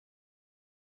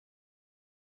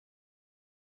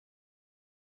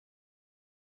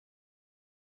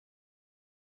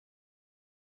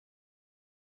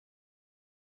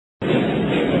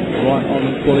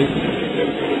on quality.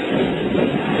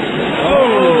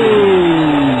 Oh!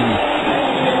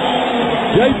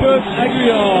 Japeth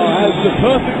Aguilar has the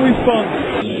perfect response.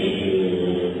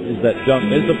 Is that dunk?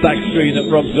 There's the back screen that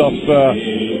rubs off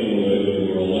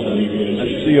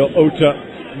Theo Ota,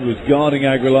 who was guarding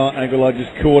Aguilar. Aguilar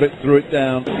just caught it, threw it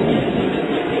down.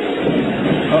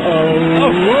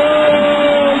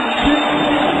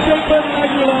 Japeth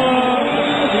Aguilar!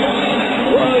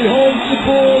 Well, he holds the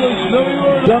ball and snowing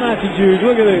done attitude.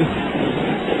 Look at this.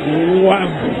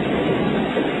 Wham!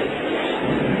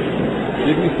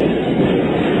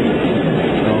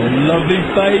 Oh, lovely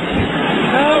fake.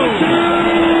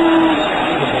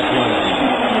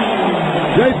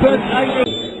 Japeth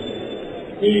Aguilar.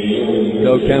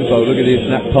 Go Campo, look at this,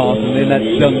 that pass and then that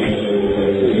dunk.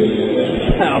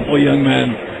 Powerful young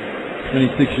man.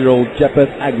 26-year-old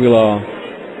Japeth Aguilar.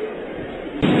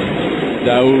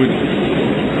 Daoud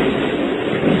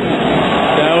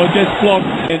gets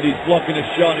blocked. And he's blocking a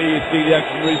shot here, you see the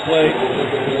action replay.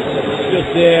 Just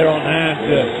there on hand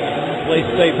to play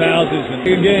safe houses. And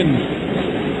again.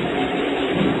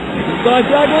 Inside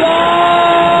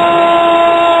Aguilar!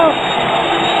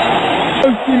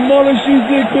 Demolishes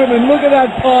the equipment. Look at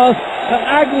that pass at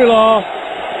Aguilar.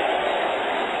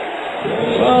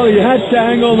 Well, he had to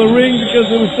hang on the ring because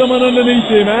there was someone underneath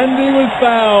him and he was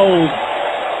fouled.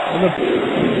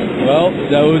 Well,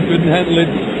 Daoud couldn't handle it.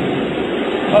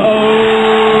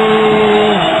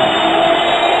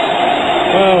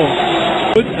 Well,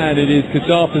 and it is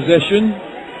Qatar possession.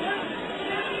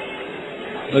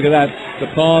 Look at that, the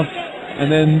pass,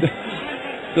 and then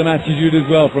some attitude as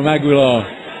well from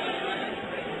Aguilar.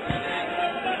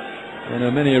 I know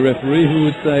many a referee who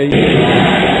would say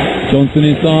Johnson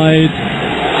inside,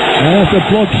 and that's a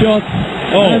block shot,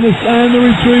 and the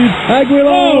retrieve.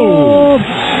 Aguilar!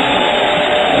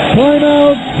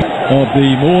 Timeout of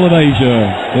the Mall of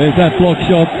Asia. There's that block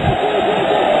shot.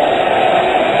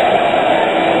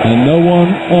 And no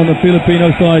one on the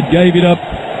Filipino side gave it up.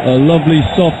 A lovely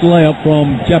soft layup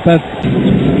from Japeth.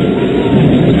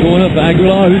 The corner for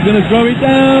Aguilar, who's going to throw it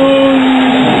down.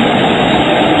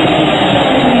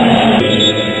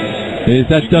 Here's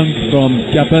that dunk from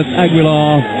Japeth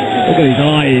Aguilar. Look at his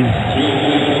eyes.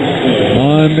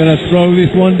 I'm going to throw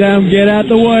this one down. Get out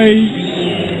the way.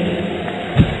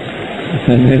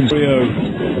 And then Rio,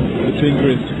 the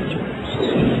Pingris.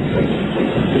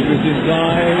 Pingris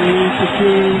inside to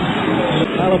two.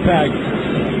 Alapag.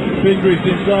 Pingris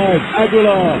inside.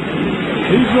 Aguilar.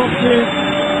 He drops it.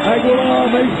 Aguilar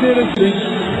makes it a thing.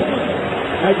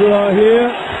 Aguilar here.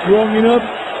 Strong enough.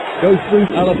 Goes through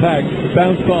Alapag.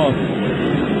 Bounce pass.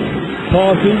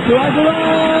 Pass into Aguilar.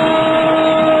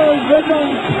 The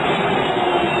dunk.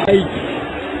 8.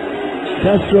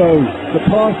 Castro. The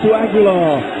pass to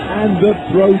Aguilar. And the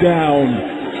throwdown.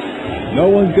 No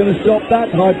one's going to stop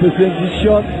that high percentage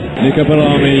shot. Nika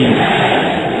Palami.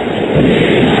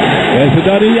 There's the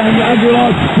daddy, and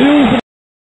Aguilar steals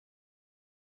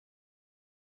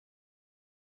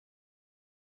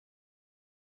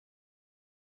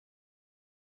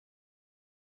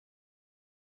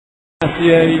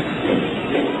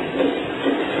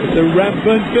It's a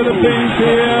rampant Philippines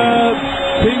here.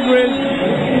 Pingris.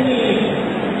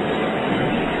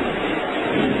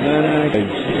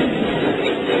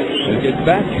 And gets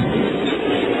back.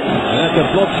 And that's a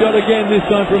block shot again, this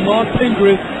time from Marc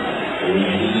Pingris.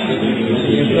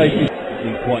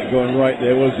 Didn't quite going right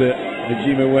there, was it?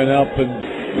 Najima went up and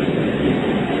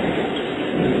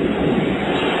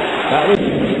that was.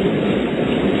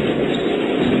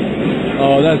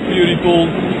 Oh, that's beautiful.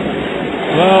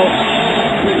 Well,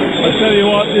 I tell you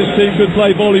what, this team could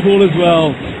play volleyball as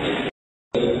well.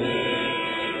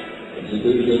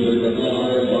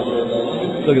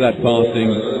 Look at that passing.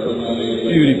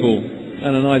 Beautiful.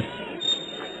 And a nice.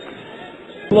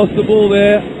 Lost the ball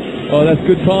there. Oh, that's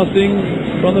good passing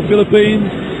from the Philippines.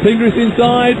 Pingris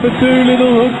inside for two.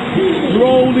 Little hook.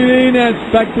 Rolled it in. And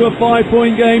it's back to a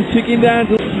 5-point game. Ticking down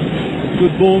to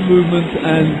good ball movement.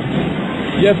 And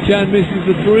Jeff Chan misses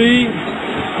the three.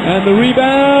 And the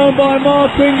rebound by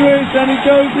Marc Pingris. And it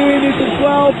goes in. It's a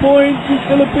 12 points. It's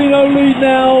Filipino lead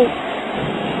now.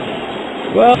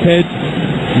 Well, head.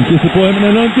 Disappointment,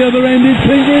 and on the other end is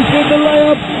Pingris with the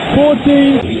layup.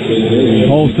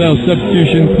 14. Wholesale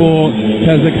substitution for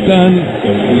Kazakhstan.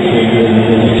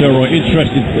 Terror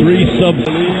interested. 3 subs.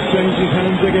 The lead changes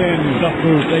hands again.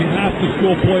 They have to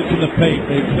score points in the paint.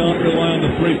 They can't rely on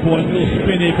the 3-point. Little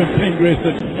spin here from Pingris.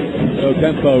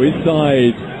 Campo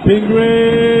inside.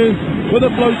 Pingris with a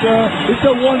floater. It's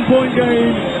a 1-point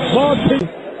game. Marc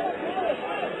Pingris.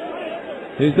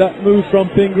 Here's that move from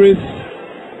Pingris.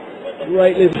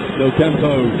 Great lift.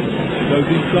 Campo goes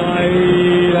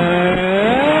inside and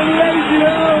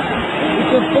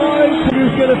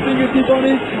on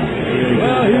it?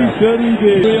 Well, he certainly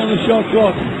did. 3 on the shot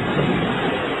clock.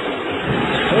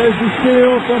 There's the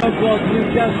steal from the clock.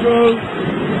 Here's Castro.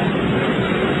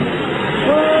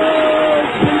 Oh,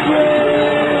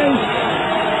 Pingris!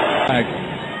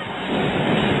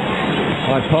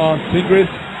 High pass,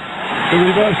 Pingris. The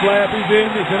reverse layup is in.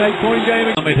 It's an 8-point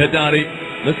game. Ahmed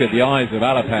Haddadi. Look at the eyes of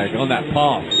Alapag on that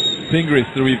pass.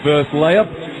 Pingris, the reverse layup.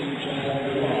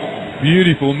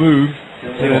 Beautiful move.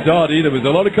 In Haddadi, there was a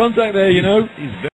lot of contact there, you know.